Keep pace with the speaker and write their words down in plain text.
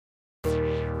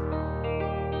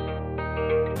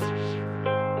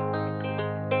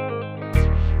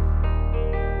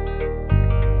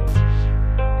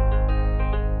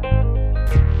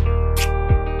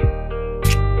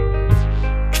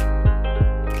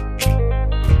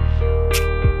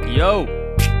Yo,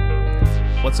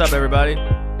 what's up, everybody?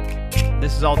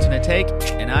 This is Alternate Take,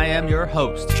 and I am your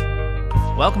host.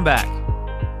 Welcome back.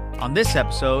 On this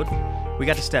episode, we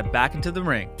got to step back into the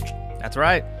ring. That's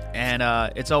right, and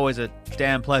it's always a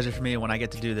damn pleasure for me when I get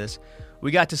to do this.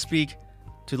 We got to speak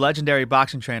to legendary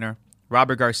boxing trainer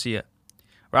Robert Garcia.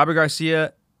 Robert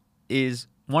Garcia is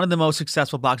one of the most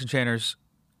successful boxing trainers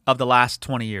of the last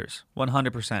 20 years,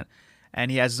 100%. And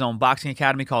he has his own boxing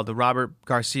academy called the Robert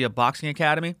Garcia Boxing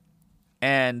Academy.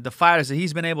 And the fighters that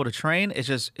he's been able to train, it's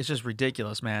just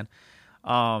ridiculous, man.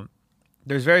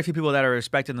 There's very few people that are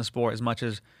respected in the sport as much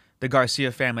as the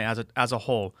Garcia family as a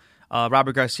whole.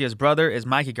 Robert Garcia's brother is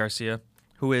Mikey Garcia,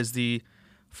 who is the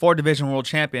 4-division world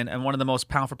champion and one of the most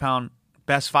pound-for-pound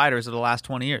best fighters of the last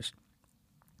 20 years.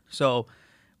 So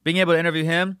being able to interview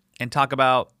him and talk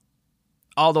about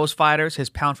all those fighters,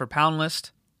 his pound-for-pound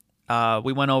list,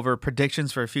 we went over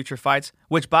predictions for future fights,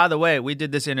 which, by the way, we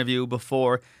did this interview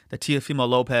before the Teofimo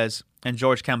Lopez and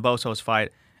George Kambosos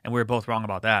fight, and we were both wrong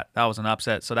about that. That was an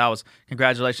upset. So that was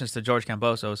congratulations to George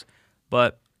Kambosos.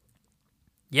 But,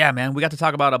 yeah, man, we got to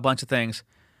talk about a bunch of things,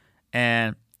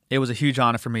 and it was a huge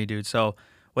honor for me, dude. So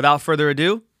without further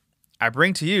ado, I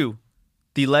bring to you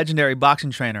the legendary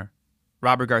boxing trainer,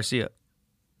 Robert Garcia.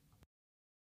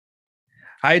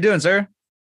 How you doing, sir?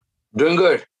 Doing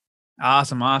good.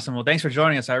 Awesome. Well, thanks for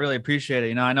joining us. I really appreciate it.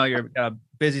 You know, I know you're a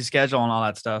busy schedule and all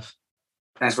that stuff.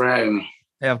 Thanks for having me.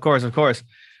 Yeah, of course.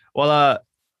 Well,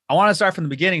 I want to start from the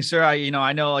beginning, sir. I know,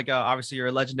 obviously you're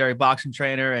a legendary boxing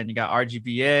trainer and you got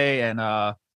RGBA and,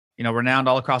 renowned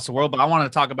all across the world. But I want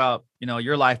to talk about,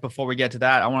 your life before we get to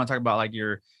that. I want to talk about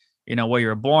where you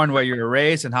were born, where you were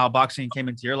raised, and how boxing came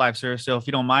into your life, sir. So if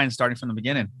you don't mind starting from the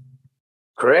beginning.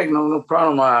 Correct. No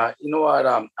problem. You know what?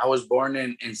 I was born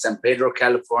in San Pedro,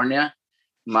 California.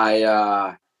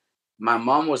 My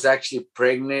mom was actually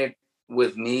pregnant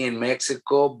with me in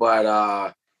Mexico,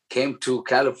 but came to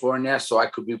California so I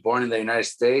could be born in the United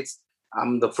States.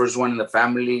 I'm the first one in the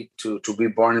family to be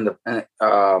born in the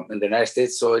United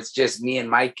States. So it's just me and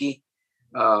Mikey.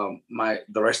 The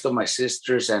rest of my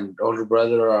sisters and older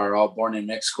brother are all born in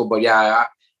Mexico. But yeah,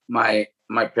 my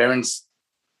parents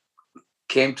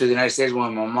came to the United States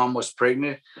when my mom was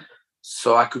pregnant,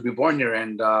 so I could be born here.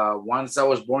 And once I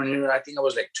was born here, I think I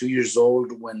was like 2 years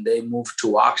old when they moved to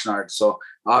Oxnard. So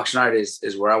Oxnard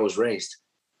is where I was raised.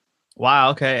 Wow.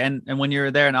 Okay. And when you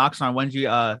were there in Oxnard, when did you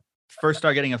first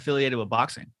start getting affiliated with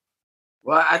boxing?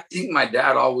 Well, I think my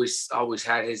dad always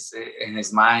had in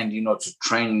his mind, to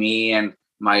train me and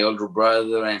my older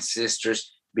brother and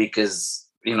sisters, because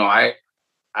I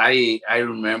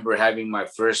remember having my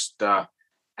first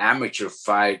amateur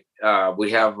fight.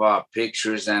 We have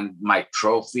pictures and my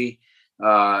trophy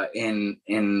in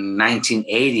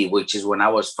 1980, which is when I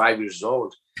was 5 years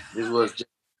old. This was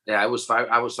I was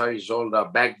 5 years old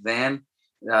back then.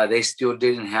 They still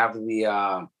didn't have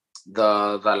the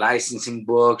licensing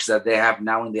books that they have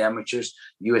now in the amateurs.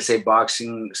 USA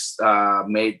Boxing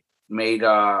made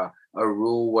a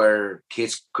rule where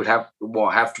kids could have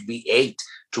to be 8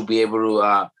 to be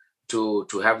able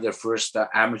to have their first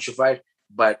amateur fight.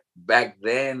 But back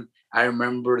then, I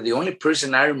remember the only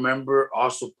person I remember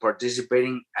also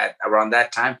participating at around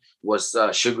that time was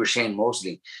Sugar Shane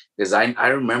Mosley, because I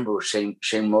remember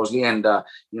Shane Mosley, and I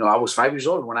was 5 years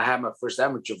old when I had my first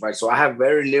amateur fight. So I have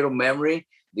very little memory.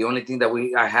 The only thing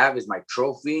that I have is my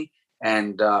trophy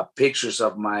and pictures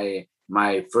of my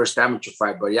first amateur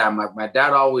fight. But yeah, my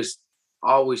dad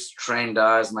always trained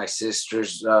us, my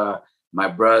sisters, my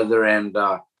brother, and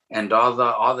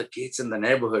all the kids in the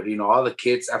neighborhood. All the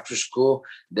kids after school,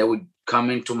 they would come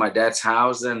into my dad's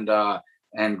house, and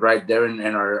right there in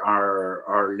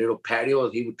our little patio,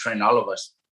 he would train all of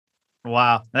us.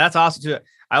 Wow, that's awesome too.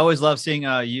 I always love seeing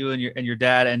you and your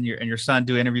dad and your son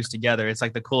do interviews together. It's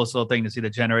like the coolest little thing to see the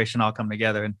generation all come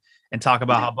together and talk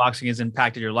about how boxing has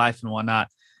impacted your life and whatnot.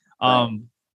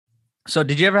 So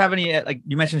did you ever have any, like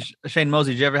you mentioned Shane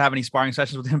Mosley, did you ever have any sparring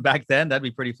sessions with him back then? That'd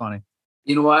be pretty funny.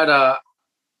 You know what?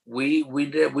 We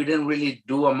didn't really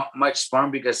do much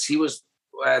sparring, because he was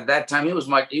at that time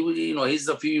he's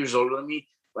a few years older than me.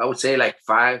 I would say like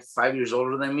five years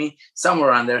older than me, somewhere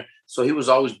around there. So he was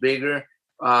always bigger.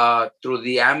 Through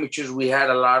the amateurs, we had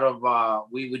a lot of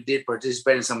we did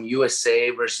participate in some USA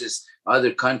versus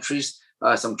other countries,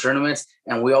 some tournaments,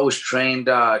 and we always trained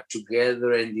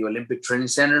together in the Olympic Training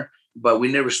Center. But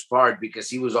we never sparred because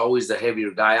he was always the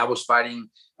heavier guy. I was fighting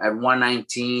at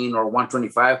 119 or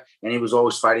 125, and he was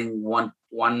always fighting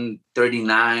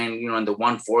 139, in the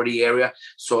 140 area.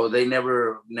 So they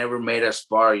never made us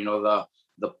spar.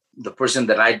 The person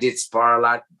that I did spar a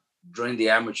lot during the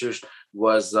amateurs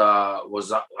was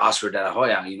Oscar De La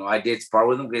Hoya. You know, I did spar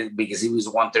with him because he was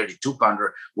a 132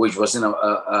 pounder, which wasn't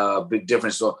a big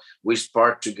difference. So we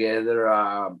sparred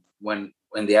together when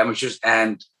in the amateurs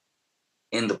and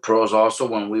in the pros also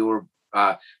when we were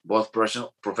both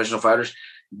professional fighters.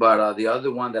 But the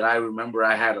other one that I remember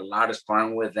I had a lot of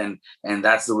sparring with, and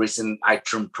that's the reason I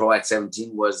turned pro at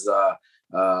 17 was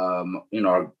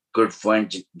our good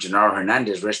friend Gennaro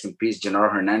Hernandez. Rest in peace, Gennaro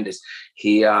Hernandez.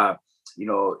 He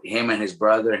him and his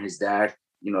brother and his dad,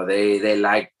 they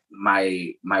liked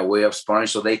my way of sparring,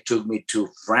 so they took me to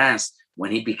France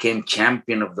when he became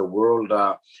champion of the world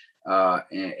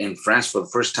in France for the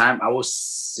first time. I was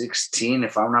 16,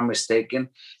 if I'm not mistaken,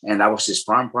 and I was his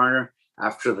sparring partner.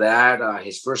 After that,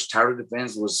 his first title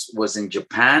defense was in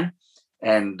Japan,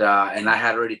 and I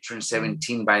had already turned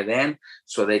 17 by then.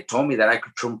 So they told me that I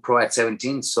could turn pro at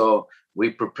 17. So we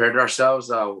prepared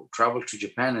ourselves, traveled to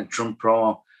Japan, and turned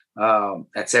pro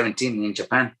at 17 in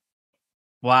Japan.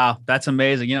 Wow, that's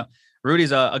amazing. You know,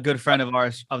 Rudy's a good friend of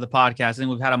ours of the podcast. I think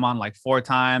we've had him on like 4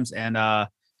 times, and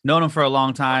known him for a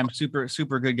long time. Super,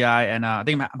 super good guy. And I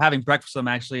think I'm having breakfast with him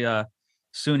actually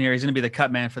soon here. He's going to be the cut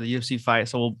man for the UFC fight.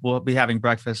 So we'll be having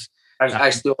breakfast. I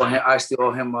still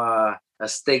owe him a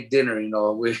steak dinner. You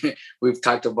know, we've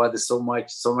talked about this so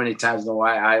many times. You know,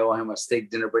 I owe him a steak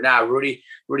dinner. But now Rudy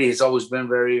has always been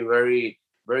very, very,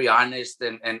 very honest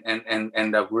and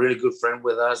a really good friend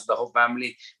with us, the whole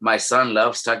family. My son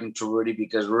loves talking to Rudy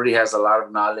because Rudy has a lot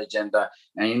of knowledge, and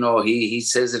you know, he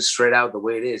says it straight out the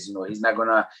way it is. You know, he's not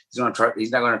gonna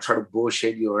try to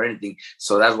bullshit you or anything.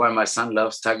 So that's why my son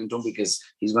loves talking to him, because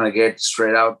he's gonna get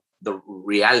straight out the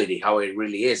reality, how it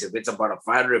really is. If it's about a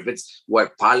fighter, if it's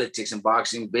what politics and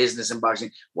boxing, business and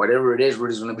boxing, whatever it is,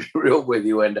 Rudy's gonna be real with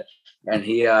you, and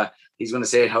he's going to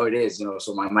say it how it is, you know.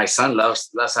 So my son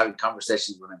loves having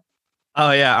conversations with him.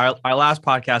 Oh yeah. Our last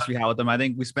podcast we had with him, I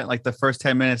think we spent like the first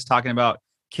 10 minutes talking about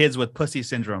kids with pussy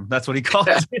syndrome. That's what he calls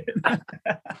it.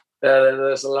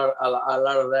 There's a lot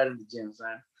of that in the gym,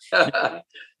 man.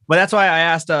 But that's why I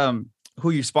asked who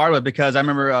you sparred with, because I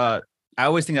remember I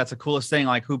always think that's the coolest thing,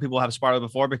 like who people have sparred with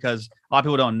before, because a lot of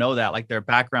people don't know that, like their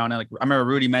background. And like I remember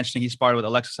Rudy mentioning he sparred with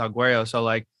Alexis Alguero. So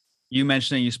like you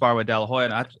mentioning you sparred with De La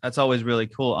Hoya, that's always really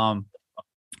cool.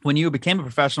 When you became a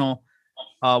professional,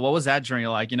 what was that journey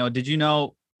like? You know, did you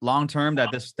know long term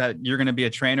that you're going to be a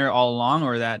trainer all along,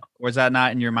 or is that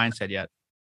not in your mindset yet?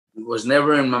 It was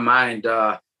never in my mind.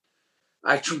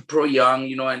 I turned pro young,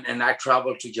 you know, and I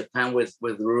traveled to Japan with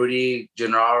Rudy,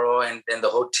 Gennaro, and the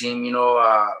whole team. You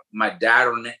know, my dad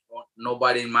or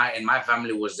nobody in my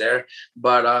family was there,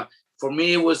 but for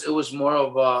me it was more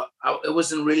of it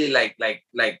wasn't really like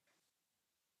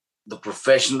the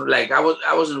professional, like I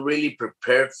wasn't really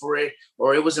prepared for it,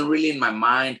 or it wasn't really in my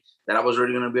mind that I was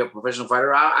really going to be a professional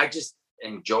fighter. I just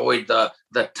enjoyed the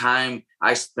time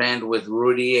I spent with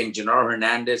Rudy and Gennaro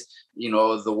Hernandez. You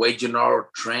know, the way Gennaro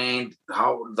trained,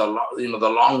 how the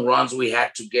long runs we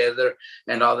had together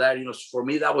and all that. You know, for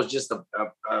me that was just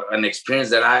an experience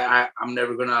that I'm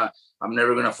never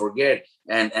gonna forget.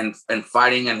 And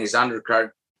fighting in his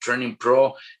undercard, turning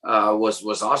pro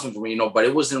was awesome for me, you know. But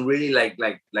it wasn't really like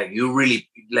you really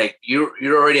like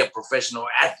you're already a professional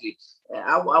athlete.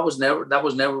 That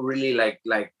was never really like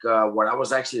what I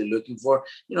was actually looking for,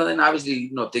 you know. Then obviously,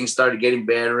 you know, things started getting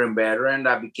better and better, and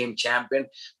I became champion.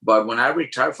 But when I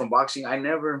retired from boxing, I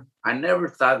never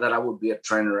thought that I would be a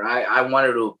trainer. I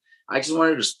just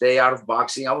wanted to stay out of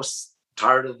boxing. I was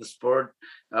tired of the sport.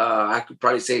 I could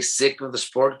probably say sick of the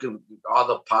sport, all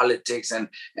the politics and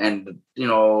you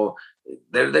know,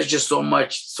 there's just so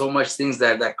much things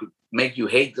that could make you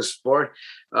hate the sport,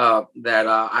 that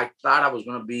I thought I was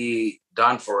going to be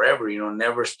done forever, you know,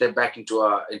 never step back into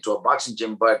a boxing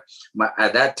gym. But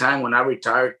at that time when I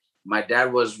retired, my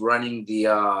dad was running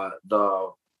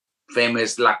the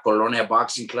famous La Colonia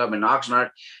Boxing Club in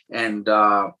Oxnard,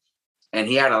 and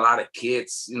he had a lot of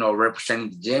kids, you know,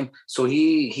 representing the gym. So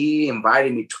he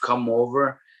invited me to come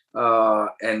over,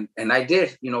 and I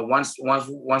did. You know,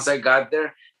 once I got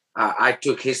there, I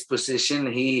took his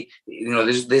position. He, you know,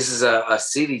 this is a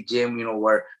city gym, you know,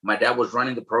 where my dad was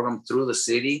running the program through the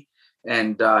city,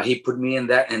 and he put me in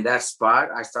that spot.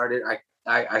 I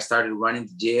started running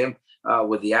the gym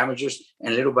with the amateurs,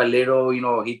 and little by little, you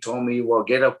know, he told me, well,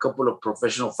 get a couple of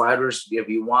professional fighters if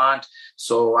you want.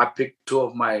 So I picked 2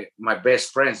 of my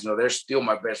best friends. You know, they're still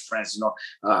my best friends, you know,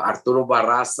 Arturo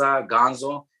Barraza,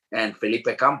 Gonzo, and Felipe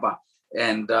Campa.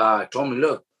 And told me,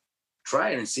 look,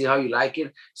 try it and see how you like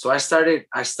it. So I started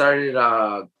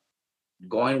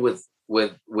going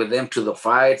with them to the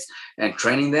fights and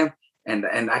training them.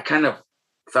 And I kind of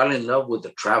fell in love with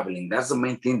the traveling. That's the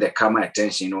main thing that caught my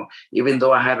attention. Even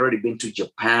though I had already been to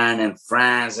Japan and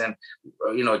France and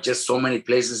just so many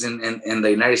places in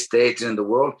the United States and in the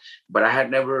world, but I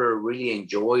had never really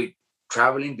enjoyed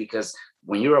traveling, because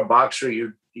when you're a boxer,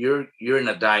 you're in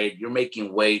a diet, you're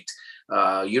making weight.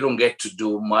 You don't get to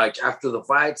do much after the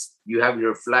fights. You have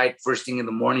your flight first thing in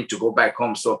the morning to go back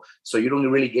home, so you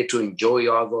don't really get to enjoy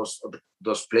all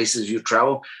those places you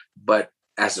travel. But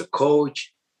as a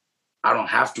coach, I don't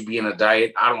have to be in a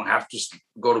diet. I don't have to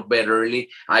go to bed early.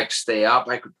 I could stay up.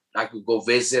 I could go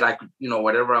visit. I could,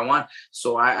 whatever I want.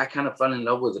 So I kind of fell in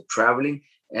love with the traveling,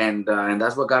 and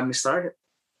that's what got me started.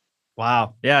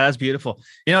 Wow. Yeah, that's beautiful.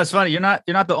 It's funny. You're not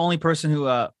the only person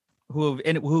who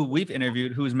we've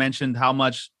interviewed who's mentioned how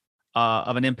much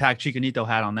of an impact Chicanito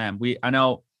had on them. I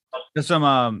know just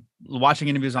from watching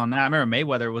interviews on that. I remember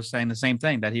Mayweather was saying the same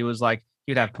thing, that he was like,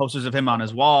 he'd have posters of him on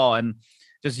his wall, and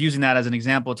just using that as an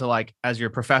example to, like, as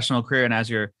your professional career and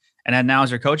then now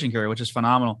as your coaching career, which is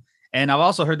phenomenal. And I've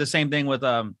also heard the same thing with,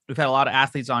 we've had a lot of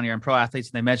athletes on here and pro athletes,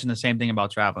 and they mentioned the same thing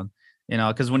about traveling,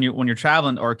 because when you're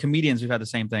traveling, or comedians, we've had the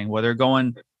same thing where they're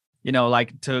going,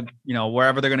 like to,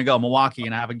 wherever they're going to go, Milwaukee,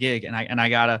 and I have a gig and I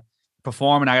got to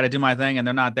perform and I got to do my thing. And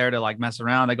they're not there to like mess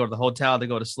around. They go to the hotel, they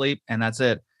go to sleep, and that's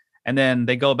it. And then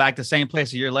they go back to the same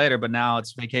place a year later, but now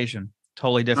it's vacation.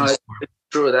 Totally different. No,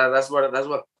 true. That's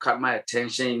what caught my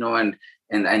attention, and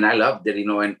I loved it,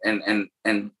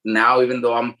 and now, even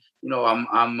though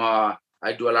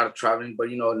I do a lot of traveling, but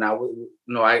now,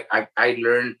 I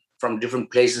learn from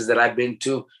different places that I've been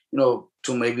to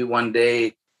maybe one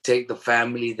day take the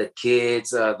family, the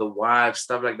kids, the wife,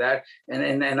 stuff like that,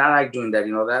 and I like doing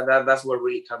that. That's what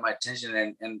really caught my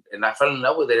attention, and I fell in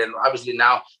love with it, and obviously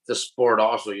now the sport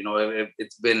also,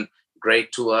 it's been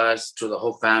great to us, to the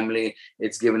whole family.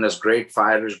 It's given us great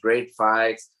fighters, great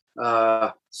fights.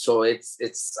 So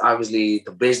it's obviously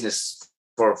the business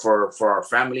for our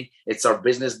family. It's our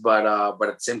business, but at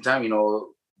the same time,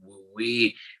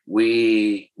 we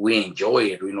enjoy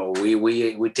it.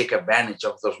 We take advantage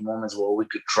of those moments where we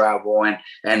could travel and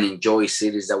enjoy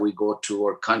cities that we go to,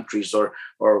 or countries, or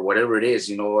whatever it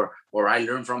is, or I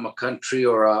learn from a country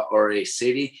or a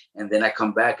city, and then I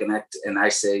come back and I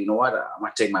say, you know what, I'm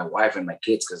gonna take my wife and my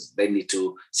kids because they need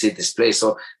to see this place.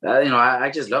 So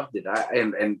I just loved it.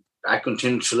 And I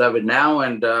continue to love it now,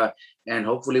 and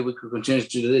hopefully we could continue to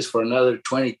do this for another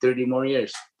 20, 30 more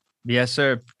years. Yes,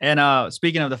 sir. And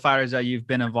speaking of the fighters that you've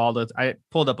been involved with, I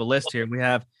pulled up a list here. We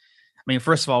have,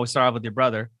 first of all, we start off with your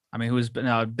brother, who's been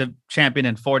the champion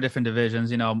in 4 different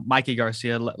divisions, Mikey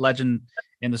Garcia, legend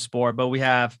in the sport. But we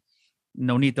have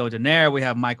Nonito Donaire, we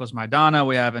have Michaels Maidana,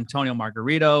 we have Antonio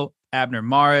Margarito, Abner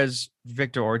Mares,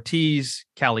 Victor Ortiz,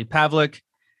 Cali Pavlik,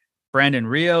 Brandon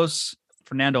Rios,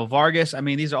 Fernando Vargas.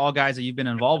 These are all guys that you've been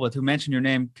involved with who mention your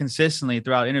name consistently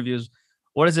throughout interviews.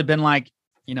 What has it been like,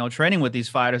 training with these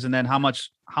fighters, and then how much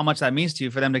that means to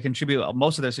you for them to contribute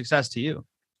most of their success to you?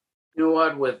 You know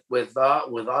what, with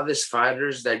all these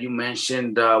fighters that you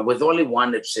mentioned, with only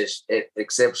one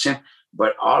exception,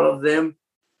 but all of them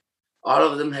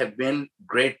have been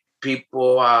great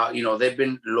people. They've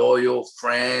been loyal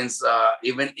friends.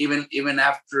 Even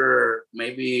after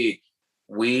maybe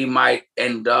we might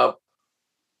end up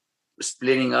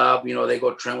splitting up, they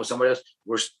go train with somebody else,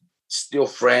 we're still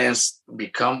friends. We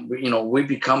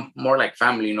become more like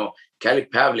family. Cali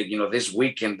Pavlik, this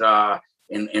weekend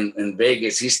in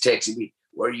Vegas, he's texting me,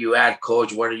 "Where are you at,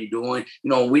 coach? What are you doing?"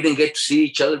 We didn't get to see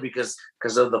each other because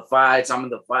of the fights. I'm in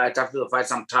the fights. After the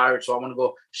fights, I'm tired, so I want to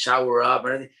go shower up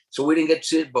and everything. So we didn't get to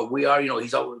see it, but we are.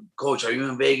 He's always, "Coach, are you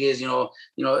in Vegas?" You know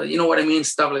what I mean,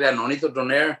 stuff like that. Nonito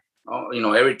Donaire,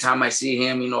 every time I see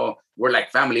him, we're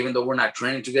like family, even though we're not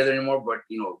training together anymore, but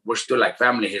we're still like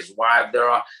family. His wife,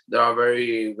 they're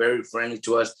very, very friendly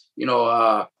to us.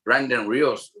 Brandon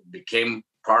Rios became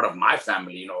part of my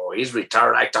family. He's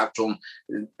retired. I talk to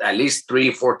him at least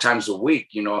 3-4 times a week.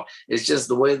 It's just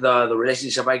the way the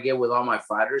relationship I get with all my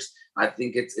fighters. I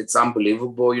think it's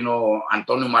unbelievable.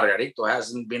 Antonio Margarito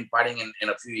hasn't been fighting in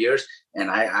a few years, and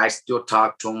I still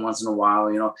talk to him once in a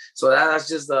while. So that's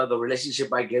just the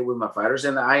relationship I get with my fighters,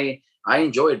 and I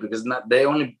enjoy it because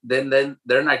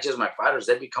they're not just my fighters;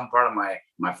 they become part of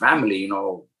my family.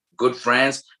 Good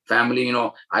friends, family.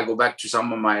 I go back to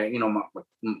some of my,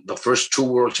 the first 2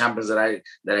 world champions that I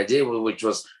did, which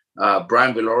was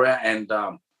Brian Viloria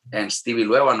and Stevie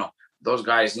Luevano. Those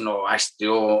guys, I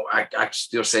still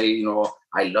say,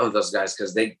 I love those guys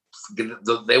because they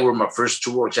were my first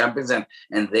 2 world champions, and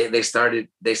they started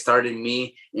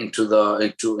me into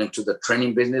the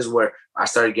training business, where I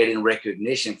started getting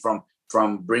recognition from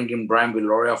bringing Brian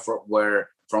Viloria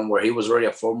from where he was already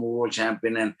a former world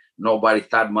champion and nobody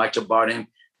thought much about him.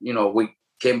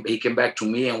 he came back to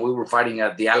me, and we were fighting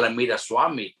at the Alameda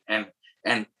Swap Meet, and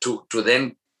to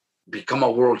then become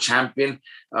a world champion,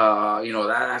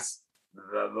 those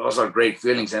are great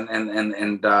feelings, and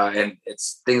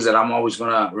it's things that I'm always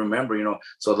gonna remember.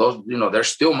 So those, they're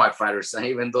still my fighters,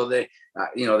 even though they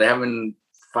haven't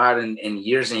fought in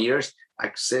years and years.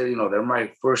 I said, they're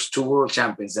my first two world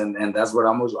champions, and that's what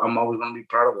I'm always gonna be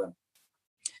proud of them.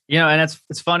 And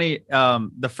it's funny.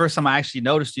 The first time I actually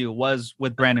noticed you was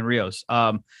with Brandon Rios,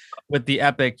 with the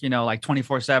epic, like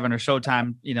 24/7 or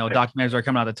Showtime, documentaries are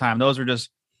coming out at the time. Those were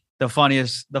just the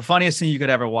funniest thing you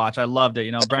could ever watch. I loved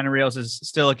it. Brandon Rios is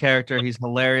still a character. He's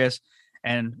hilarious.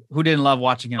 And who didn't love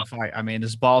watching him fight? I mean,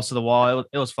 his balls to the wall.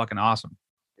 It was fucking awesome.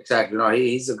 Exactly.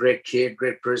 He's a great kid,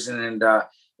 great person.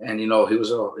 And he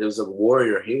was a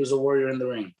warrior. He was a warrior in the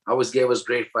ring. Always gave us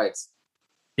great fights.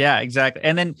 Yeah, exactly.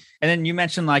 And then you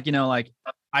mentioned like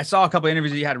I saw a couple of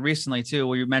interviews that you had recently too,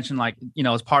 where you mentioned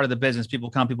as part of the business, people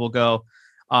come, people go.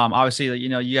 Obviously, you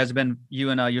guys have been, you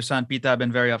and your son Pita have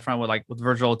been very upfront with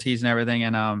Virgil Ortiz and everything.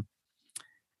 And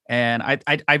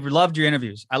I loved your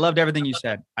interviews. I loved everything you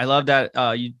said. I love that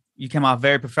you came off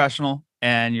very professional,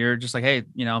 and you're just like, hey,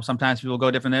 sometimes people go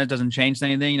different. It doesn't change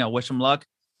anything. Wish them luck.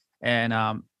 And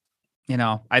I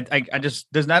just,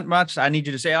 there's not much I need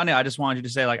you to say on it. I just wanted you to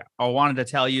say, I wanted to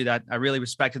tell you that I really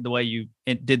respected the way you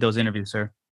did those interviews,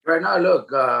 sir. Right now, look,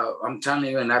 I'm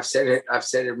telling you, and I've said it, I'll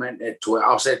say it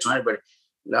to anybody.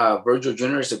 Virgil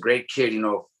Jr. is a great kid.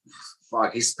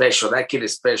 He's special. That kid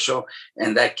is special,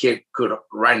 and that kid could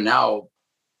right now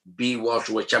be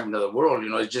welterweight champion of the world.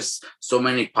 It's just so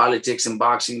many politics in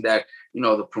boxing that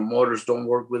the promoters don't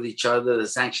work with each other. The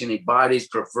sanctioning bodies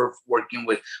prefer working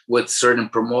with certain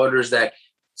promoters that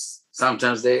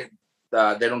sometimes we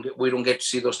don't get to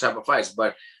see those type of fights.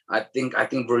 But I think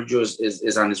Virgil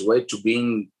is on his way to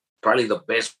being probably the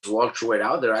best welterweight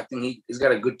out there. I think he's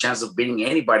got a good chance of beating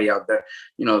anybody out there.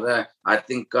 I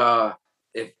think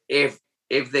if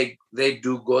they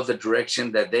do go the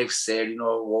direction that they've said,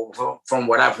 from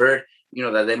what I've heard,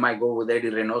 that they might go with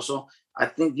Eddie Reynoso. I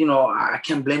think, I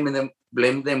can't blame them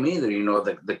either.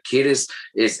 The kid is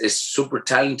super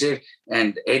talented,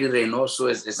 and Eddie Reynoso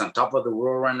is on top of the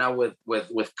world right now with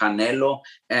Canelo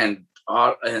and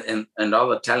all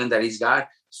the talent that he's got.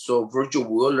 So Virgil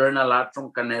will learn a lot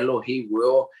from Canelo. He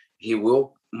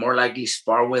will more likely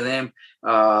spar with him.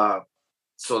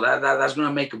 So that's going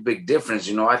to make a big difference.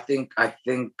 I think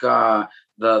all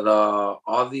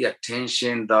the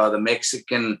attention, the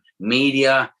Mexican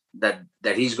media that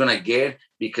he's going to get,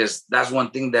 because that's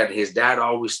one thing that his dad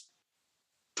always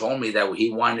told me that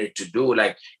he wanted to do,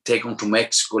 like take him to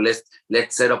Mexico.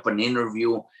 Let's set up an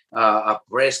interview, a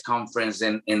press conference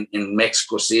in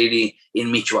Mexico City,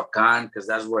 in Michoacan, because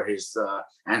that's where his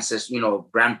ancestors,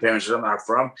 grandparents are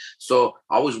from. So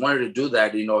I always wanted to do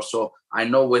that, so I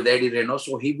know with Eddie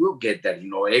Reynoso, he will get that.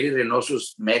 Eddie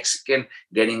Reynoso's Mexican,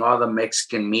 getting all the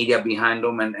Mexican media behind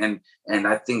him, and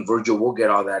I think Virgil will get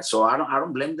all that. So I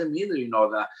don't blame them either.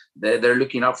 That they're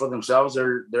looking out for themselves.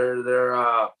 They're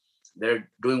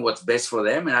doing what's best for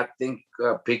them, and I think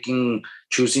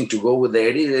choosing to go with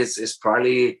Eddie is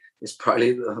probably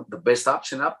the best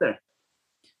option out there.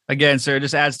 Again, sir, it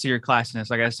just adds to your classiness.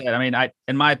 Like I said, I mean,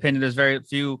 in my opinion, there's very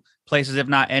few places, if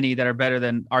not any, that are better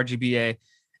than RGBA.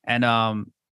 And,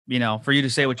 for you to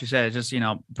say what you said, it just,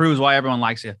 proves why everyone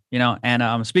likes you,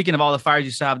 And speaking of all the fighters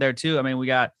you still have there too, I mean, we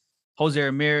got Jose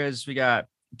Ramirez, we got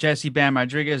Jesse Bam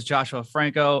Rodriguez, Joshua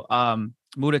Franco,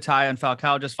 Mutataya and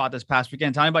Falcao just fought this past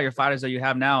weekend. Tell me about your fighters that you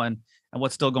have now and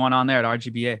what's still going on there at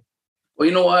RGBA. Well,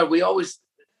 you know what?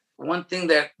 One thing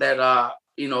that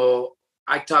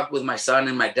I talk with my son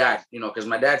and my dad, because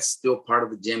my dad's still part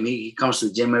of the gym. He comes to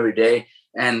the gym every day.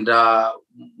 And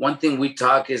one thing we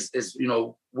talk is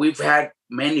we've had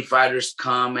many fighters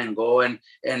come and go, and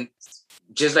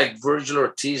just like Virgil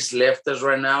Ortiz left us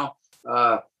right now,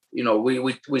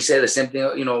 we say the same thing.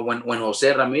 When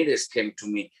Jose Ramirez came to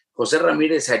me, Jose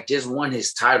Ramirez had just won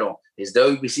his title, his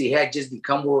WBC. He had just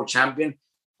become world champion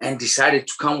and decided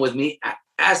to come with me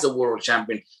as a world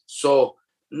champion. So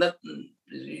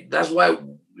that's why,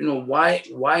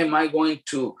 why am I going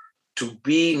to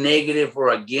be negative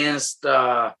or against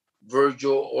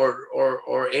Virgil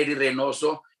or Eddie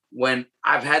Reynoso when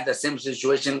I've had the same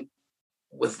situation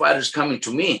with fighters coming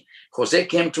to me? Jose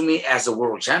came to me as a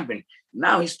world champion.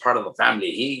 Now he's part of the family.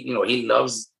 He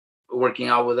loves working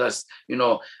out with us.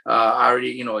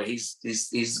 Already,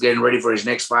 he's getting ready for his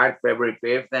next fight, February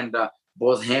 5th, and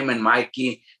both him and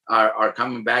Mikey are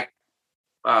coming back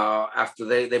after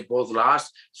they both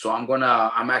lost. So we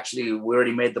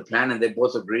already made the plan, and they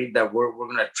both agreed that we're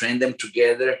gonna train them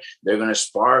together. They're gonna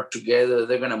spar together.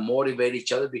 They're gonna motivate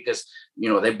each other because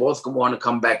they both want to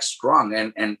come back strong,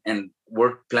 and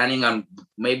we're planning on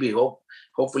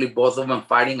hopefully both of them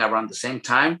fighting around the same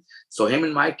time. So him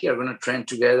and Mikey are gonna train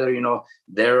together.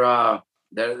 They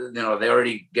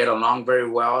already get along very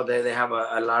well. They have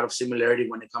a lot of similarity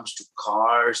when it comes to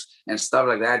cars and stuff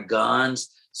like that, guns.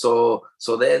 So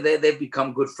they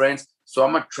become good friends. So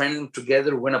I'm gonna train them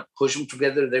together. We're gonna push them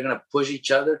together. They're gonna push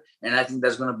each other, and I think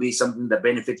that's gonna be something that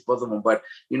benefits both of them. But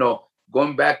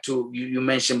going back to you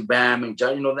mentioned Bam and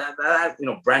John.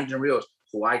 Brandon Rios,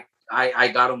 who I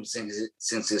got him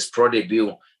since his pro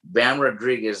debut. Bam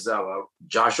Rodriguez,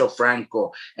 Joshua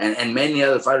Franco, and many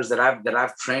other fighters that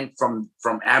I've trained from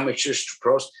amateurs to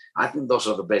pros. I think those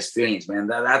are the best feelings, man.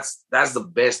 That's the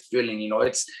best feeling.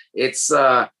 It's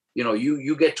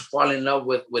you get to fall in love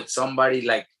with somebody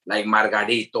like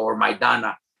Margarito or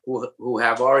Maidana who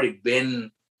have already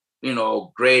been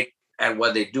great at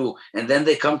what they do, and then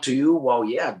they come to you. Well,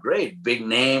 yeah, great, big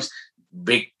names,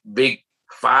 big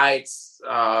fights,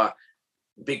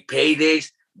 big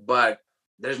paydays, but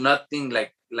there's nothing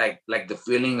like the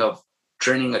feeling of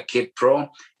turning a kid pro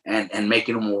and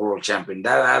making him a world champion.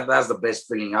 That's the best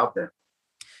feeling out there.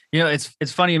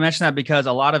 It's funny you mention that because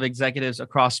a lot of executives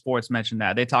across sports mention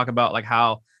that. They talk about like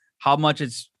how much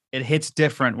it hits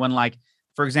different when, like,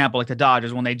 for example, like the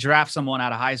Dodgers, when they draft someone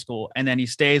out of high school and then he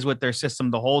stays with their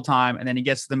system the whole time, and then he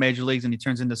gets to the major leagues and he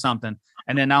turns into something.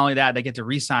 And then not only that, they get to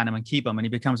re-sign him and keep him, and he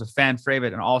becomes a fan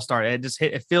favorite and all-star.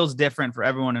 It feels different for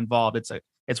everyone involved. It's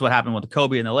what happened with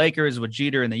Kobe and the Lakers, with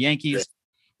Jeter and the Yankees.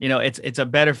 It's a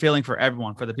better feeling for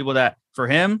everyone, for the people for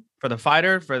him, for the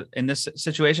fighter, for in this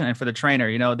situation, and for the trainer.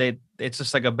 It's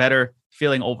just like a better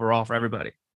feeling overall for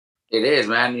everybody. It is,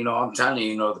 man. I'm telling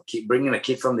you, bringing a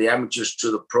kid from the amateurs to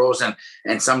the pros,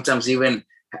 and sometimes even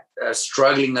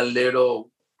struggling a little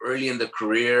early in the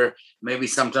career, maybe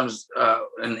sometimes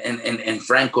in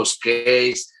Franco's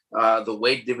case, the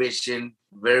weight division,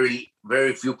 very,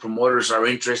 very few promoters are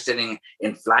interested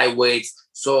in flyweights.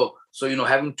 So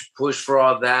having to push for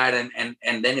all that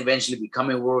and then eventually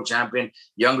becoming a world champion.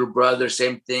 Younger brother,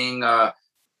 same thing,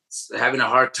 having a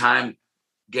hard time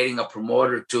getting a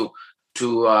promoter to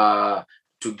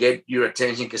get your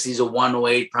attention because he's a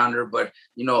 108 pounder. But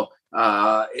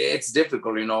it's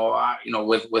difficult.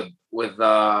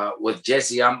 With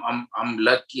Jesse, I'm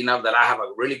lucky enough that I have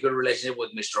a really good relationship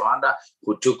with Mr. Honda,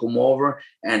 who took him over.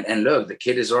 And look, the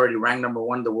kid is already ranked number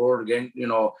 1 in the world again.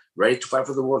 Ready to fight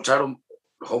for the world title.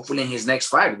 Hopefully in his next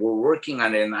fight. We're working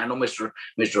on it. And I know Mr.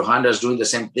 Honda is doing the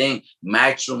same thing.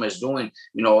 Matchroom is doing.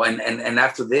 And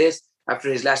after this.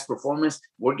 After his last performance,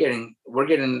 we're getting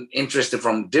interested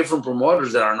from different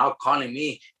promoters that are now calling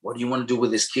me. What do you want to do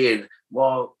with this kid?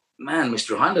 Well, man,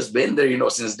 Mr. Honda's been there,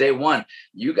 since day one.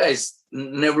 You guys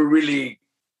never really.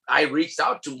 I reached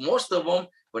out to most of them,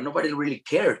 but nobody really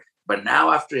cared. But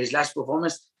now, after his last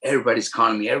performance, everybody's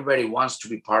calling me. Everybody wants to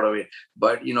be part of it.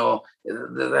 But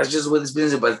that's just what it's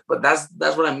business. But that's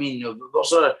what I mean.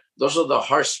 Those are the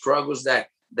harsh struggles that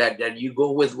you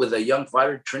go with a young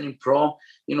fighter turning pro.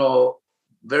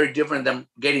 Very different than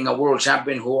getting a world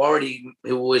champion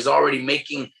who is already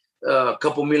making a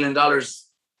couple $1 million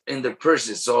in their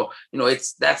purses. So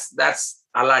that's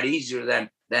a lot easier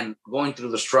than going through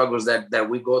the struggles that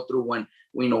we go through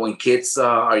when kids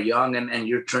are young and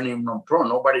you're turning them pro.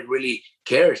 Nobody really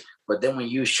cares. But then when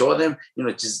you show them,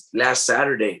 just last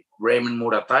Saturday, Raymond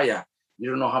Murataya.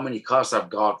 You don't know how many calls I've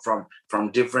got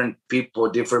from different people,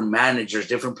 different managers,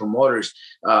 different promoters.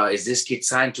 Is this kid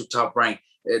signed to Top Rank?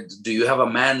 Do you have a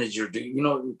manager?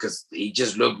 Because he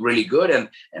just looked really good, and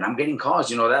I'm getting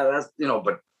calls.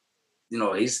 But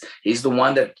he's the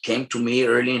one that came to me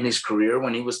early in his career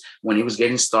when he was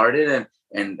getting started,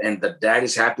 and the dad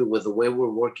is happy with the way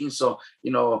we're working. So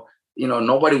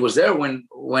nobody was there when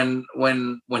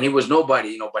he was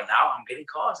nobody. But now I'm getting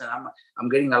calls, and I'm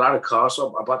getting a lot of calls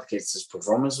about the case. His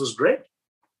performance was great.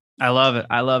 I love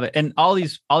it. And all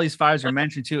these fighters are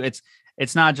mentioned too.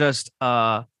 It's not just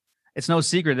it's no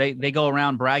secret. They go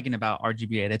around bragging about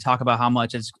RGBA. They talk about how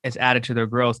much it's added to their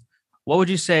growth. What would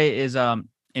you say is,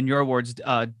 in your words,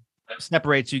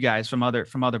 separates you guys from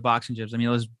other boxing gyms? I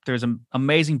mean, there's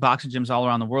amazing boxing gyms all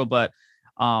around the world, but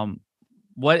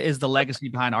what is the legacy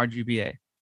behind RGBA?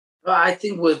 Well, I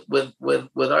think with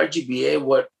RGBA,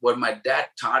 what my dad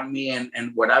taught me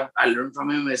and what I learned from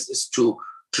him is to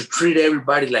treat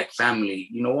everybody like family.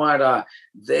 You know what?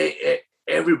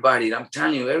 Everybody, I'm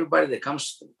telling you, everybody that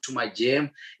comes to my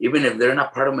gym, even if they're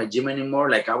not part of my gym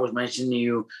anymore, like I was mentioning to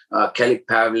you, Kelly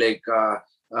Pavlik,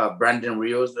 Brandon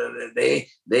Rios,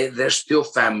 they're still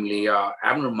family.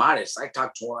 Abner Mares, I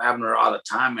talk to Abner all the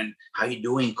time, and how you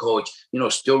doing, coach?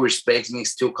 Still respects me,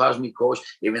 still calls me coach,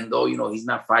 even though he's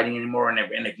not fighting anymore.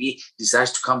 And if he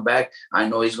decides to come back, I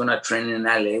know he's gonna train in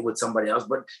LA with somebody else.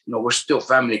 But we're still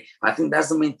family. I think that's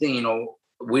the main thing.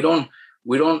 We don't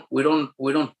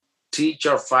teach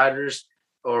our fighters,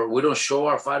 or we don't show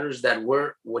our fighters that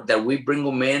we bring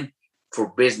them in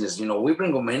for business. We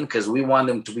bring them in because we want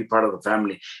them to be part of the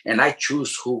family. And I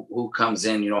choose who comes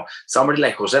in. Somebody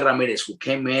like Jose Ramirez, who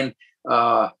came in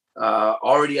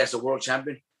already as a world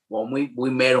champion. When we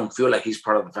made him feel like he's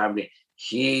part of the family,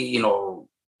 he,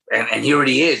 and he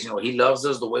already is. He loves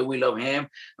us the way we love him,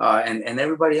 and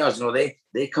everybody else.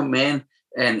 They come in,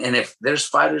 and if there's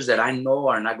fighters that I know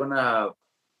are not gonna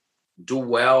do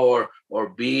well or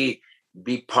be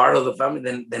part of the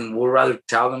family, then we'll rather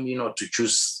tell them, to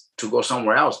choose to go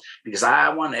somewhere else, because I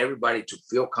want everybody to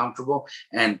feel comfortable.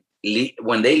 And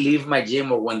when they leave my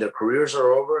gym, or when their careers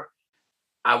are over,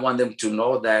 I want them to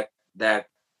know that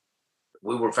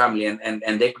we were family,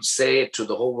 and they could say it to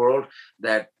the whole world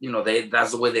that,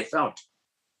 that's the way they felt.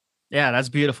 Yeah, that's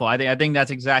beautiful. I think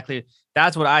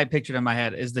that's what I pictured in my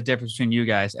head, is the difference between you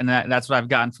guys. And that's what I've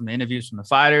gotten from the interviews from the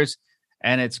fighters.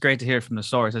 And it's great to hear from the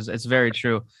source. It's very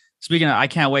true. Speaking of, I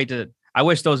can't wait I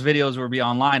wish those videos would be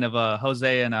online of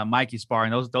Jose and Mikey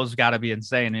sparring. Those got to be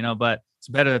insane, but it's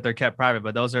better that they're kept private.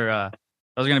 But those are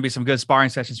going to be some good sparring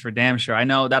sessions for damn sure. I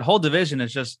know that whole division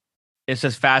is just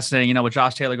fascinating. With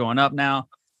Josh Taylor going up now.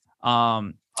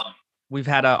 We've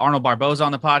had Arnold Barboza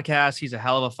on the podcast. He's a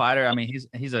hell of a fighter. I mean,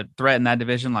 he's a threat in that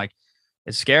division. Like,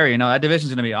 it's scary. That division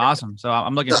is going to be awesome. So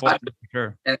I'm looking forward to it for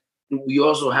sure. And we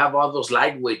also have all those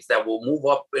lightweights that will move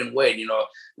up in weight.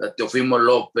 Teofimo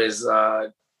Lopez,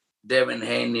 Devin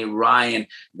Haney, Ryan,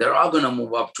 they're all going to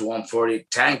move up to 140.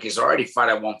 Tank is already fought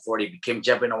at 140, became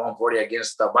champion at 140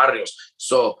 against Barrios.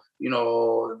 So,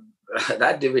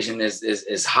 that division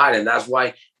is hot. And that's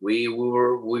why we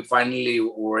finally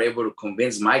were able to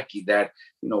convince Mikey that,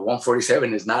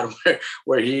 147 is not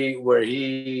where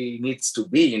he needs to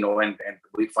be, and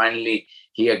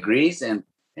he agrees. And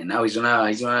now he's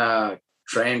gonna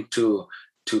train to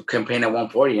campaign at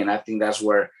 140. And I think that's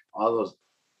where all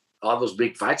those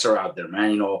big fights are out there,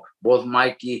 man. Both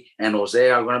Mikey and Jose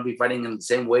are going to be fighting in the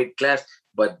same weight class,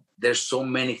 but there's so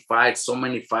many fights, so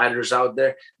many fighters out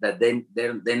there that they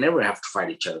never have to fight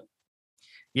each other.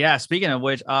 Yeah. Speaking of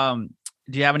which, do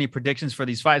you have any predictions for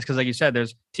these fights? Because like you said,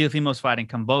 there's Teofimo's fighting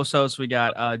Kambosos. We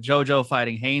got Jojo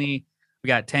fighting Haney. We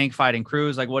got Tank fighting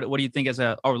Cruz. Like, what do you think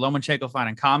Lomachenko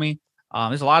fighting Kami?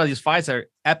 There's a lot of these fights that are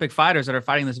epic fighters that are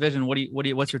fighting this division.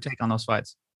 What's your take on those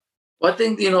fights? Well,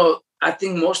 I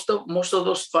think most of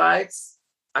those fights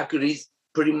I could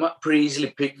pretty easily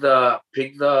pick the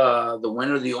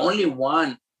winner. The only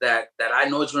one that I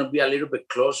know is going to be a little bit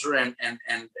closer and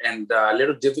a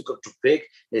little difficult to pick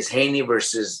is Haney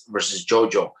versus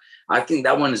Jojo. I think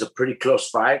that one is a pretty close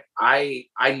fight. I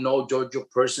know Jojo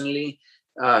personally,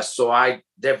 so I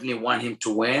definitely want him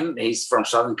to win. He's from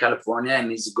Southern California, and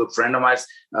he's a good friend of mine.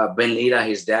 Ben Lira,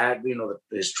 his dad,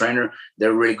 his trainer,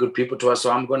 they're really good people to us.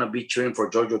 So I'm going to be cheering for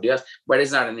Jojo Diaz, but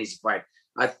it's not an easy fight.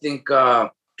 I think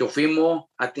Teofimo,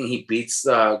 he beats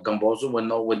Gamboso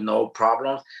with no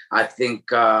problems. I think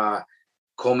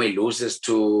Comey loses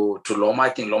to Loma. I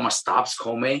think Loma stops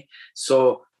Comey.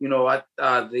 So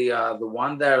the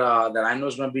one that I know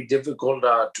is going to be difficult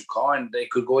to call, and they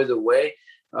could go either way.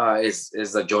 Is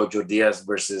the Jojo Diaz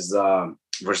versus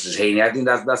Haney. I think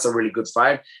that's a really good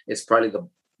fight. It's probably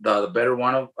the better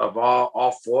one of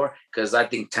all four, because I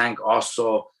think Tank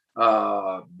also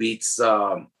beats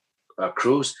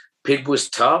Cruz. Pitbull is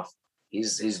tough.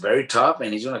 He's very tough,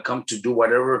 and he's gonna come to do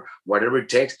whatever it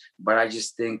takes. But I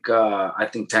just think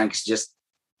Tank is just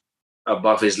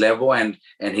above his level, and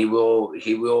he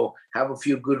will have a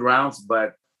few good rounds,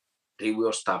 but he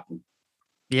will stop him.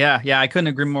 Yeah, I couldn't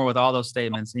agree more with all those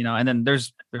statements, and then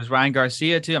there's Ryan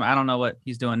Garcia too. I don't know what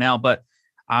he's doing now, but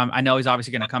I know he's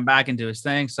obviously going to come back and do his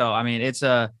thing. So, I mean, it's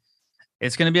going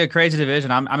to be a crazy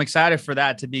division. I'm excited for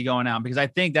that to be going out, because I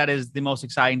think that is the most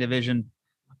exciting division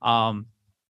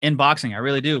in boxing. I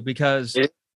really do, because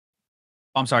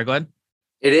I'm sorry, go ahead.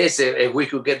 It is. If we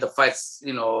could get the fights,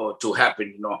 to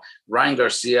happen, Ryan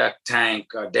Garcia, Tank,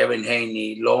 Devin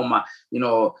Haney, Loma,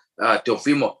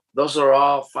 Teofimo, those are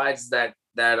all fights that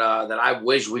I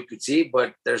wish we could see,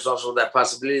 but there's also that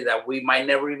possibility that we might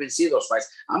never even see those fights.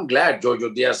 I'm glad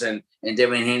Jojo Diaz and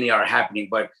Devin Haney are happening,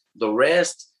 but the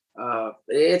rest,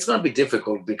 it's going to be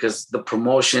difficult, because the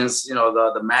promotions,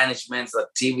 the managements, the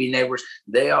TV networks,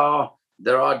 they're all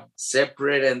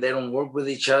separate, and they don't work with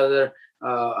each other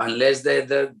unless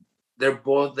they're they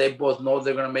both know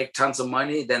they're gonna make tons of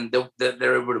money, then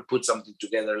they're able to put something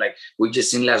together. Like we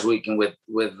just seen last weekend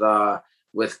with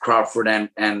Crawford and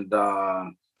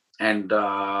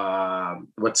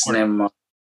what's the name?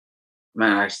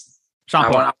 Man,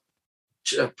 Sean Porter.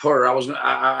 Porter.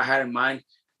 I had in mind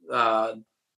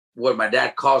what my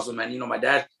dad calls him, and my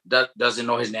dad doesn't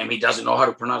know his name. He doesn't know how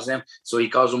to pronounce him, so he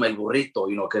calls him El Burrito.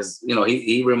 Because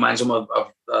he reminds him of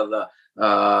the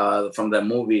from the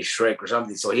movie Shrek or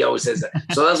something. So he always says that.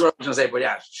 So that's what I was gonna say. But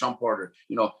yeah, Sean Porter,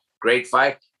 great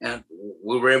fight, and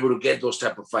we were able to get those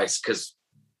type of fights because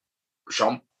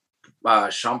Sean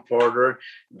Porter,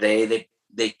 they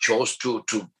chose to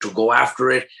go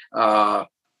after it,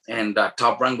 and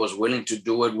Top Rank was willing to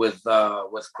do it with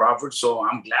Crawford. So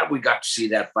I'm glad we got to see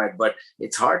that fight. But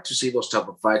it's hard to see those type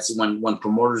of fights when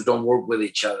promoters don't work with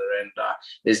each other. And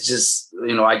it's just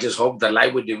I just hope the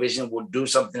lightweight division would do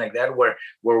something like that where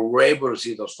we're able to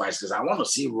see those fights, because I want to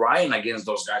see Ryan against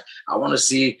those guys. I want to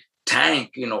see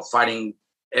Tank, fighting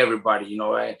everybody.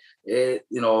 I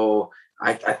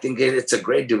think it's a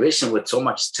great division with so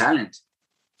much talent.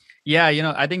 Yeah,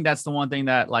 I think that's the one thing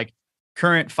that like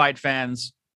current fight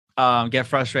fans get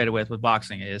frustrated with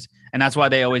boxing is, and that's why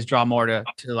they always draw more to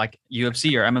like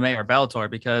UFC or MMA or Bellator,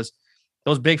 because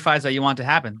those big fights that you want to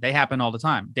happen, they happen all the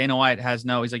time. Dana White he's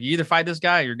like, you either fight this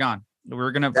guy or you're gone.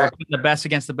 We're put the best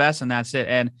against the best, and that's it.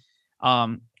 And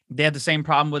they had the same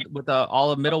problem with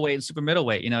all of middleweight and super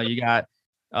middleweight. You got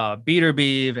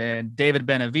Beterbiev and David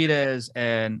Benavidez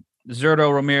and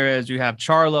Zurdo Ramirez. You have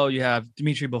Charlo. You have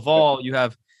Dimitri Bivol. You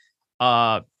have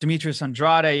Demetrius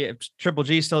Andrade, Triple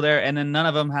G still there, and then none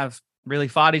of them have really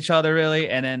fought each other really,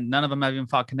 and then none of them have even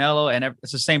fought Canelo, and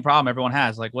it's the same problem everyone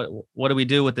has. Like, what do we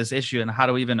do with this issue, and how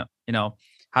do we even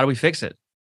how do we fix it?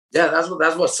 Yeah, that's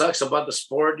what sucks about the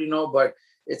sport, but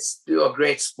it's still a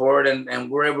great sport, and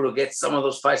we're able to get some of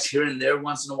those fights here and there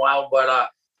once in a while,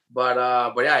 but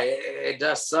yeah, it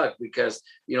does suck, because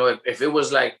if it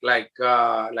was like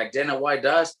Dana White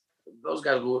does, those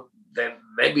guys would. Then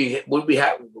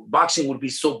boxing would be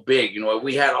so big, if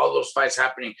we had all those fights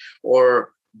happening,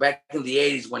 or back in the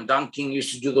 80s when Don King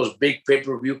used to do those big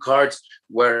pay-per-view cards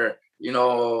where,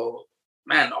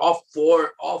 man, all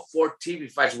four TV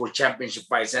fights were championship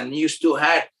fights, and you still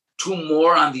had two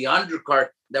more on the undercard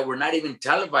that were not even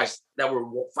televised, that were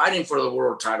fighting for the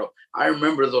world title. I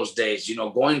remember those days,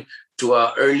 going to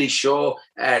an early show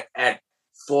at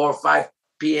 4 or 5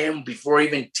 p.m. before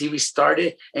even TV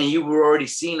started, and you were already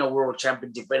seeing a world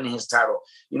champion defending his title.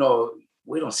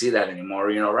 We don't see that anymore.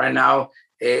 Right now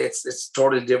it's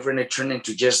totally different. It turned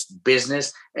into just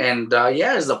business, and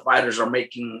as the fighters are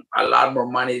making a lot more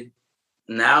money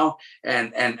now,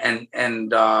 and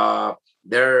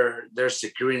they're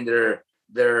securing their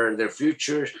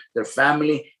future, their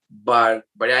family. But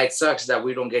yeah, it sucks that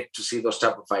we don't get to see those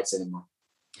type of fights anymore.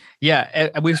 Yeah,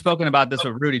 and we've spoken about this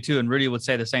with Rudy too, and Rudy would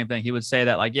say the same thing. He would say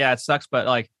that, like, yeah, it sucks, but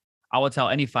like, I would tell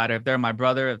any fighter, if they're my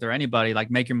brother, if they're anybody,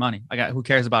 like, make your money. Like, who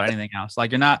cares about anything else?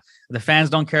 Like, the fans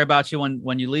don't care about you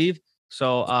when you leave.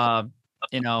 So,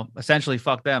 essentially,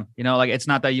 fuck them. Like, it's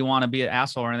not that you want to be an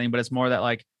asshole or anything, but it's more that,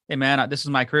 like, hey man, this is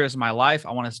my career, this is my life.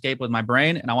 I want to escape with my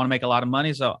brain, and I want to make a lot of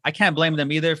money. So I can't blame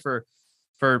them either for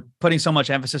putting so much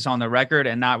emphasis on the record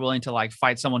and not willing to like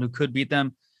fight someone who could beat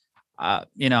them.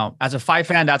 As a fight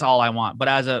fan, that's all I want. But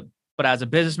as a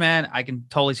businessman, I can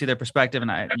totally see their perspective,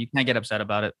 and you can't get upset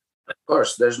about it. Of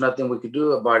course, there's nothing we could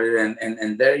do about it,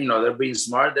 and they're being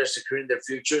smart. They're securing their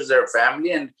futures, their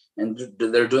family, and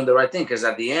they're doing the right thing. Because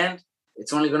at the end,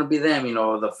 it's only going to be them.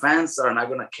 The fans are not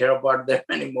going to care about them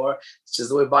anymore. It's just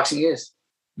the way boxing is.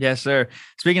 Yes, sir.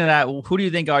 Speaking of that, who do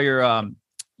you think are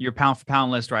your pound for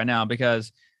pound list right now?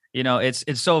 Because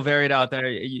it's so varied out there.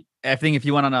 I think if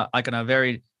you went on a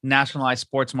very nationalized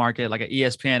sports market like an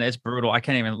ESPN, it's brutal. I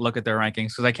can't even look at their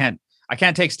rankings because I can't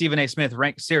take Stephen A. Smith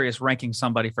ranking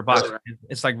somebody for boxing. Right.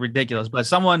 It's like ridiculous. But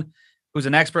someone who's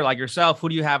an expert like yourself, who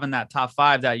do you have in that top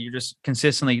 5 that you're just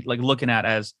consistently like looking at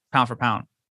as pound for pound?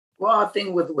 Well, I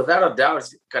think without a doubt,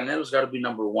 Canelo's got to be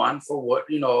number 1 for what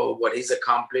he's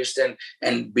accomplished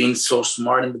and being so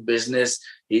smart in the business.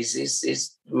 He's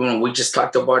we just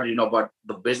talked about about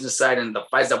the business side and the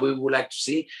fights that we would like to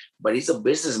see, but he's a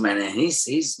businessman and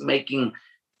he's making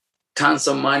tons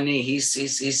of money.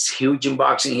 He's huge in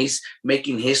boxing. He's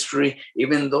making history.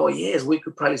 Even though yes, we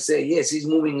could probably say yes, he's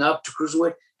moving up to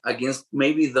cruiserweight against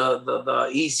maybe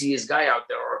the easiest guy out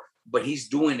there. But he's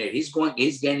doing it. He's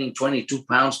gaining 22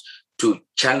 pounds to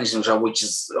challenge himself, which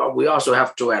is we also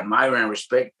have to admire and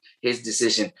respect his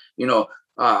decision.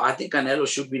 I think Canelo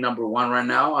should be number 1 right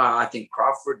now. I think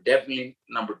Crawford definitely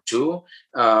number 2.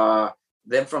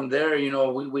 then from there,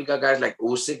 we got guys like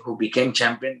Usyk who became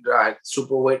champion,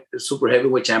 super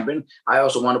heavyweight champion. I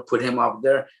also want to put him up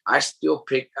there. I still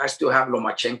have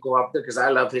Lomachenko up there because I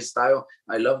love his style.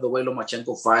 I love the way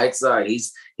Lomachenko fights.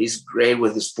 He's great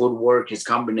with his footwork, his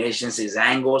combinations, his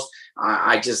angles.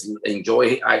 I just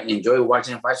enjoy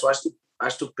watching him fight. So I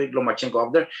still pick Lomachenko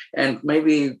up there, and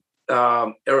maybe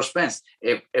Errol Spence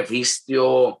if he's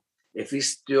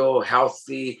still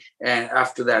healthy, and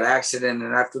after that accident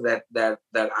and after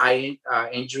that eye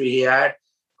injury he had,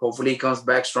 hopefully he comes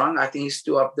back strong. I think he's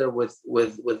still up there with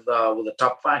the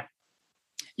top 5.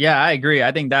 Yeah, I agree.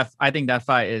 I think that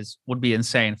fight would be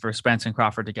insane for Spence and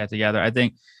Crawford to get together. I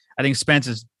think Spence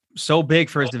is so big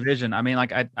for his division. I mean,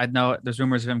 like I know there's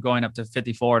rumors of him going up to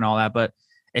 54 and all that, but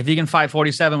if he can fight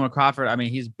 47 with Crawford, I mean,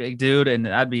 he's a big dude, and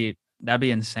that'd be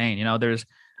insane.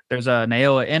 There's a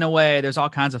Naoya Inoue. There's all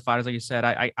kinds of fighters, like you said.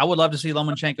 I would love to see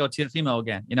Lomachenko Teofimo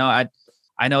again.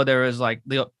 I know there was like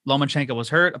Lomachenko was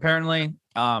hurt apparently,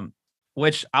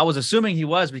 which I was assuming he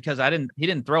was because he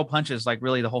didn't throw punches like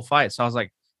really the whole fight. So I was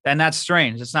like, and that's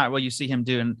strange. It's not what you see him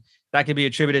do, and that could be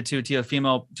attributed to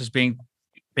Teofimo just being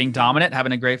dominant,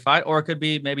 having a great fight, or it could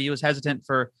be maybe he was hesitant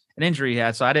for an injury he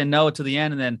had. So I didn't know to the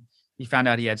end, and then he found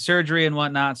out he had surgery and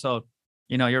whatnot. So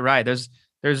you're right.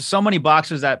 There's so many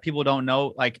boxers that people don't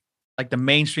know, like the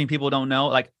mainstream people don't know,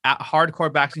 like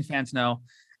hardcore boxing fans know,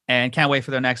 and can't wait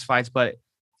for their next fights. But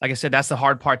like I said, that's the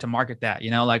hard part to market that,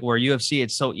 like where UFC,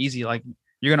 it's so easy. Like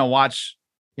you're going to watch,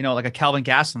 like a Kelvin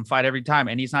Gastelum fight every time,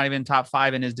 and he's not even top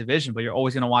 5 in his division, but you're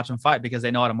always going to watch him fight because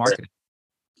they know how to market it.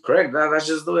 Correct. That's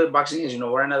just the way boxing is.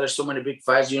 Right now there's so many big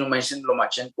fights. You mentioned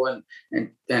Lomachenko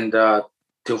and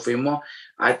Teofimo.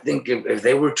 I think if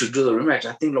they were to do the rematch,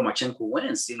 I think Lomachenko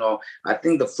wins. I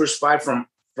think the first fight from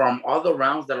all the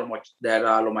rounds that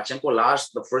Lomachenko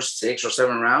lost, the first 6 or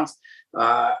 7 rounds,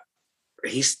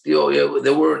 he still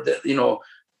there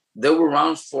were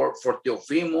rounds for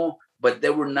Teofimo, but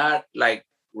they were not like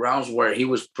rounds where he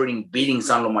was beating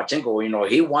San Lomachenko.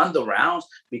 He won the rounds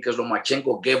because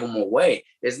Lomachenko gave him away.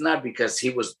 It's not because he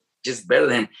was just better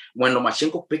than him. When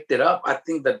Lomachenko picked it up, I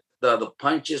think that the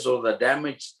punches or the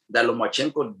damage that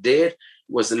Lomachenko did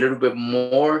was a little bit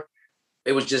more.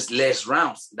 It was just less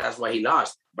rounds. That's why he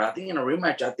lost. But I think in a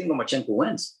rematch, I think Lomachenko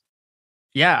wins.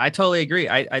 Yeah, I totally agree.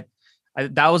 I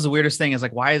that was the weirdest thing is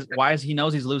like, why is he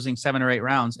knows he's losing 7 or 8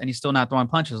 rounds and he's still not throwing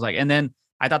punches? Like, and then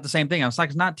I thought the same thing. I was like,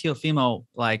 it's not Teofimo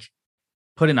like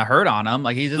putting a hurt on him.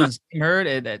 Like he doesn't seem hurt.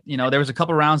 There was a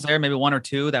couple rounds there, maybe 1 or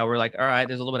 2 that were like, all right,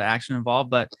 there's a little bit of action involved,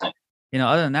 but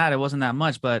other than that, it wasn't that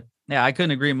much. But yeah, I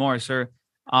couldn't agree more, sir.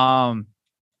 I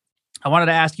wanted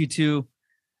to ask you too.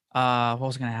 What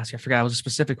was I going to ask you? I forgot. It was a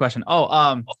specific question.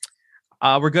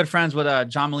 We're good friends with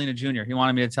John Molina Jr. He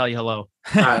wanted me to tell you hello.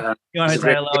 He wanted to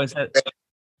say hello. He said,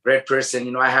 great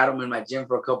person. I had him in my gym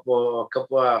for a couple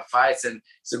of fights, and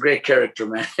he's a great character,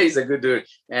 man. He's a good dude.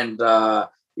 And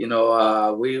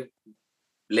we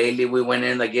went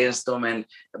in against him,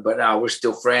 but we're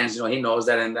still friends. He knows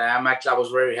that, and I was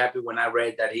very happy when I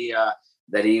read that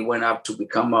he went up to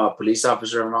become a police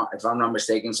officer, if I'm not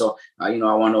mistaken. So I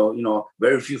want to,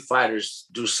 very few fighters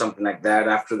do something like that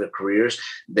after their careers.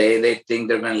 They think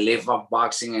they're going to live off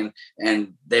boxing,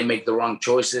 and they make the wrong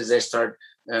choices. They start.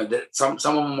 Some of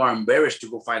them are embarrassed to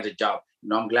go find a job.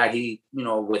 I'm glad he,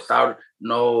 without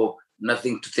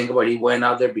nothing to think about, he went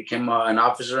out there, became an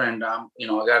officer, and I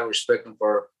got to respect him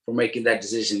for making that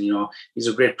decision. He's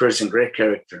a great person, great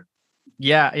character.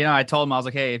 Yeah, I told him, I was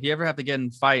like, hey, if you ever have to get in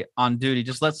a fight on duty,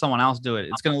 just let someone else do it.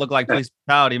 It's gonna look like police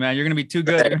brutality, man. You're gonna be too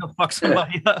good. You're gonna fuck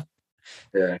somebody up.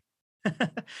 Yeah.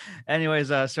 Anyways,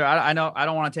 sir, I know I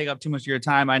don't want to take up too much of your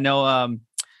time. I know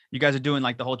you guys are doing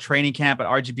like the whole training camp at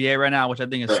RGBA right now, which I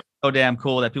think is so damn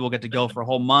cool that people get to go for a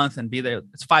whole month and be there.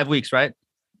 It's 5 weeks, right?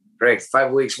 Correct.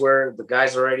 5 weeks where the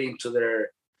guys are already into their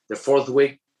 4th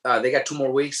week. They got 2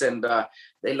 more weeks, and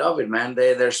they love it, man.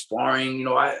 They're sparring.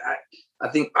 I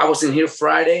think I was in here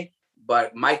Friday,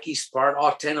 but Mikey sparred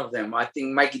all 10 of them. I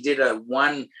think Mikey did a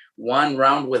one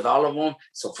round with all of them.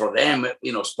 So for them,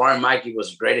 sparring Mikey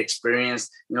was a great experience.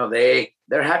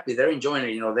 They're happy, they're enjoying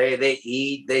it. They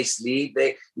eat, they sleep,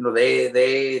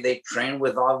 they train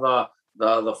with all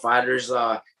the fighters.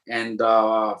 And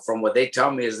from what they tell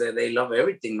me is that they love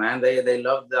everything, man. They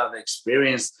love the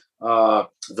experience,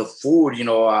 the food.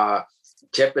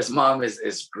 Chepe's mom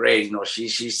is great.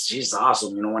 She's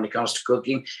awesome. When it comes to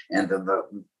cooking, and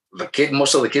the kid,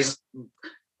 most of the kids,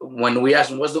 when we ask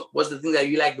them what's the thing that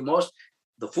you like the most,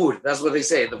 the food. That's what they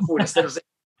say. The food. Instead of saying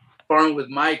sparring with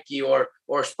Mikey or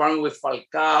sparring with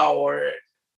Falcao or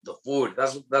the food.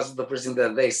 That's the first thing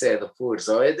that they say, the food.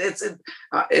 So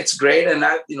it's great. And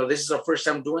this is our first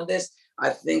time doing this. I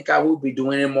think I will be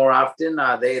doing it more often.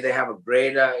 They have a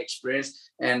great experience.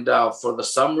 And for the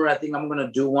summer, I think I'm going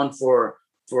to do one for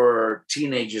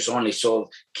teenagers only, so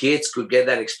kids could get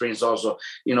that experience also.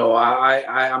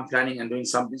 I'm planning on doing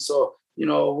something. So,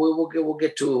 we'll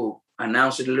get to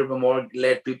announce it a little bit more,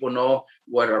 let people know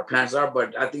what our plans are.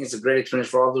 But I think it's a great experience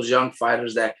for all those young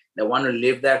fighters that want to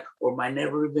live that or might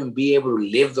never even be able to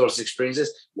live those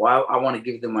experiences. Well, I want to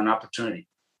give them an opportunity.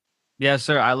 Yes,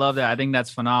 sir. I love that. I think that's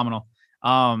phenomenal.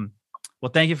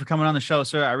 Well, thank you for coming on the show,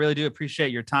 sir. I really do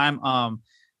appreciate your time.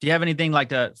 Do you have anything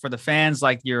for the fans,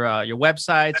 like your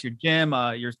websites, your gym,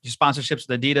 your sponsorships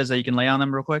with Adidas that you can lay on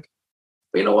them real quick?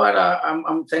 You know what?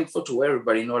 I'm thankful to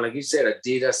everybody. Like you said,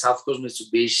 Adidas, South Coast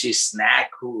Mitsubishi, Snack,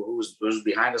 who's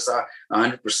behind us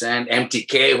 100%,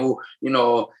 MTK, who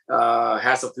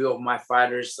has a few of my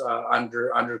fighters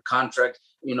under contract.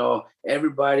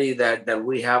 Everybody that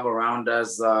we have around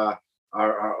us are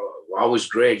always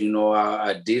great.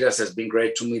 Adidas has been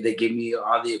great to me. They give me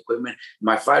all the equipment.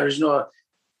 My fighters,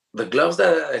 the gloves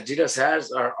that Adidas has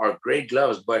are great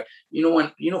gloves. But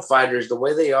when fighters, the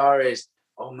way they are is,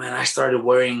 oh man, I started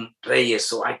wearing Reyes,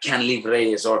 so I can't leave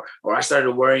Reyes, or I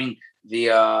started wearing the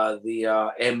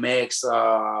MX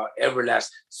Everlast,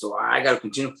 so I got to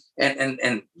continue.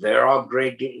 And they're all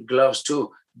great gloves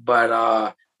too. But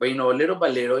little by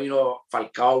little,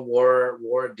 Falcao wore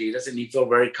Adidas and he felt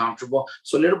very comfortable.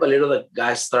 So little by little, the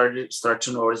guys start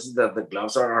to notice that the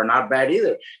gloves are not bad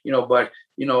either. But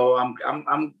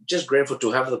I'm just grateful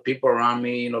to have the people around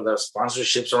me, the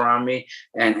sponsorships around me,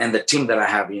 and the team that I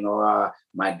have.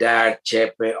 My dad,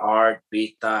 Chepe, Art,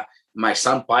 Pita, my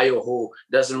son Payo, who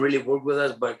doesn't really work with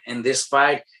us, but in this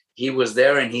fight, he was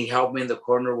there and he helped me in the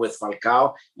corner with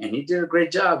Falcao, and he did a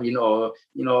great job.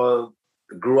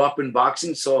 Grew up in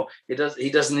boxing, so he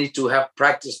doesn't need to have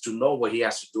practice to know what he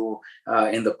has to do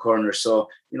in the corner. So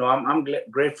I'm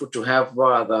grateful to have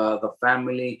the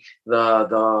family,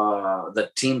 the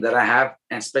team that I have,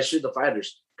 and especially the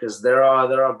fighters, because they're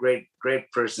all great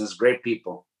persons, great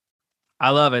people. I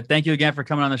love it. Thank you again for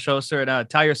coming on the show, sir. And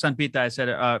tell your son Pita I said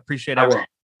appreciate it.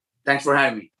 Thanks for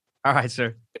having me. All right,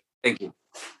 sir. Thank you.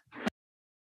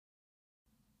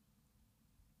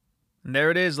 And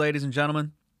there it is, ladies and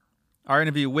gentlemen. Our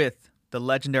interview with the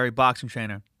legendary boxing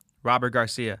trainer, Robert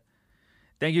Garcia.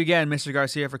 Thank you again, Mr.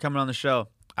 Garcia, for coming on the show.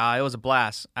 It was a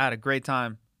blast. I had a great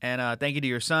time. And thank you to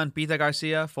your son, Pita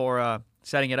Garcia, for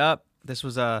setting it up. This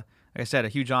was, like I said, a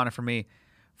huge honor for me.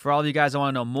 For all of you guys that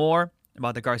want to know more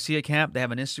about the Garcia camp, they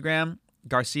have an Instagram,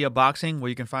 Garcia Boxing, where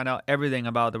you can find out everything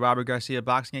about the Robert Garcia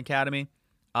Boxing Academy,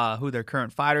 who their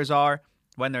current fighters are,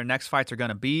 when their next fights are going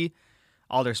to be,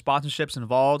 all their sponsorships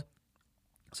involved.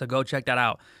 So go check that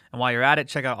out. And while you're at it,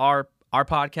 check out our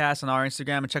podcast and our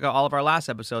Instagram, and check out all of our last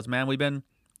episodes, man. We've been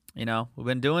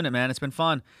doing it, man. It's been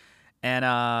fun.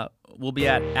 And we'll be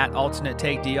at Alternate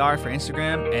Take DR for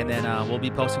Instagram, and then we'll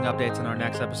be posting updates on our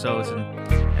next episodes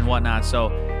and whatnot. So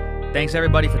thanks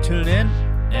everybody for tuning in,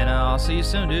 and I'll see you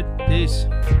soon, dude. Peace.